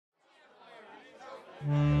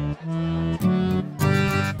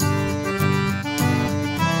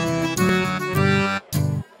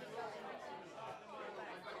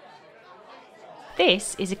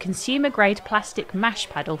This is a consumer-grade plastic mash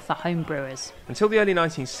paddle for home brewers. Until the early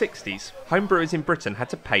 1960s, home brewers in Britain had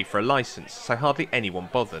to pay for a licence, so hardly anyone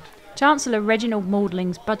bothered. Chancellor Reginald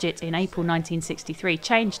Maudling's budget in April 1963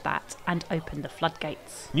 changed that and opened the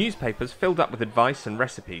floodgates. Newspapers filled up with advice and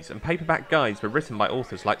recipes, and paperback guides were written by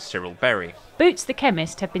authors like Cyril Berry. Boots the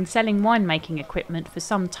chemist had been selling winemaking equipment for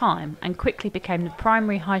some time and quickly became the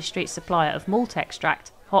primary high street supplier of malt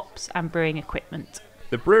extract, hops and brewing equipment.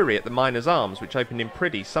 The brewery at the Miners' Arms, which opened in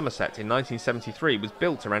Priddy, Somerset in 1973, was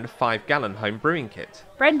built around a 5-gallon home brewing kit.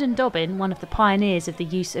 Brendan Dobbin, one of the pioneers of the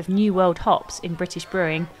use of New World hops in British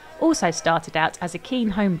brewing, also started out as a keen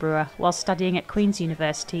home brewer while studying at Queen's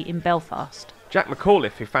University in Belfast. Jack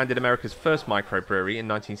McAuliffe, who founded America's first microbrewery in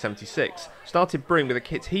 1976, started brewing with a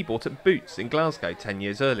kit he bought at Boots in Glasgow 10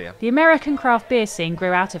 years earlier. The American craft beer scene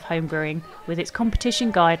grew out of home brewing, with its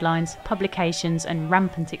competition guidelines, publications and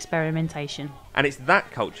rampant experimentation. And it's that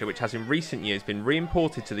culture which has in recent years been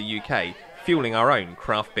re-imported to the UK, fueling our own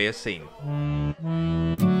craft beer scene.